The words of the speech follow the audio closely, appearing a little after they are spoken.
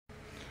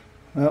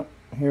Well,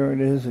 here it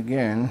is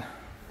again,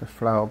 the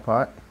flower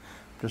pot.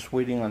 Just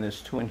waiting on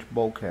this 2-inch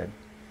bulkhead.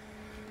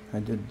 I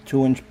did a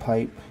 2-inch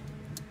pipe,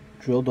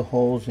 drilled the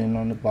holes in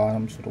on the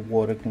bottom so the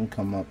water can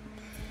come up.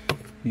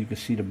 You can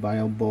see the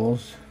bio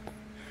balls.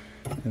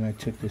 Then I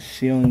took the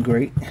sealing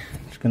grate.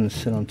 It's going to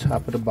sit on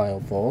top of the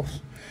bio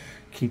balls,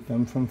 keep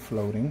them from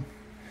floating.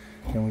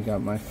 Then we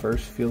got my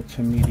first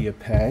filter media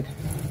pad.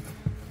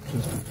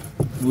 Just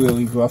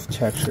really rough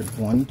textured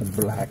one, the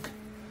black.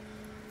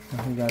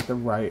 And we got the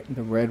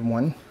red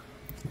one,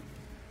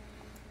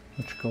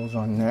 which goes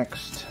on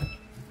next.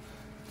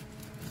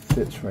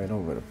 Fits right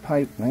over the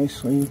pipe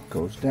nicely,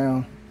 goes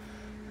down.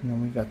 And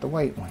then we got the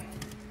white one.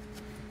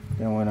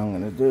 Then what I'm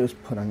going to do is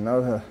put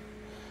another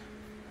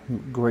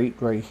grate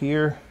right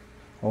here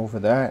over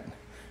that,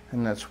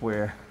 and that's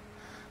where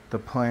the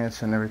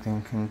plants and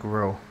everything can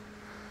grow.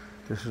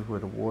 This is where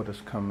the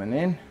water's coming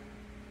in,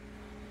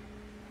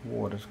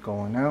 water's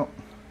going out.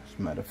 As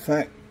a matter of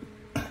fact,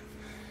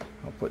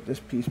 I'll put this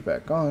piece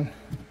back on.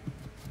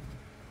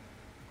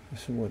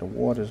 This is where the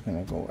water's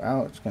going to go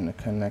out. It's going to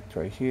connect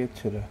right here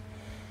to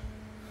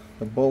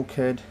the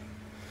bulkhead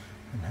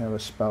and have a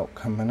spout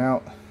coming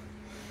out.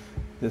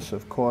 This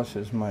of course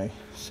is my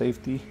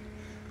safety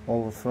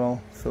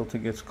overflow. Filter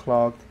gets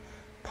clogged,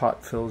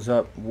 pot fills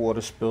up, water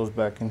spills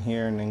back in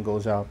here and then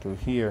goes out through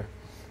here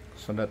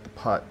so that the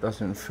pot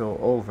doesn't fill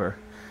over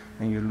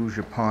and you lose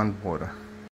your pond water.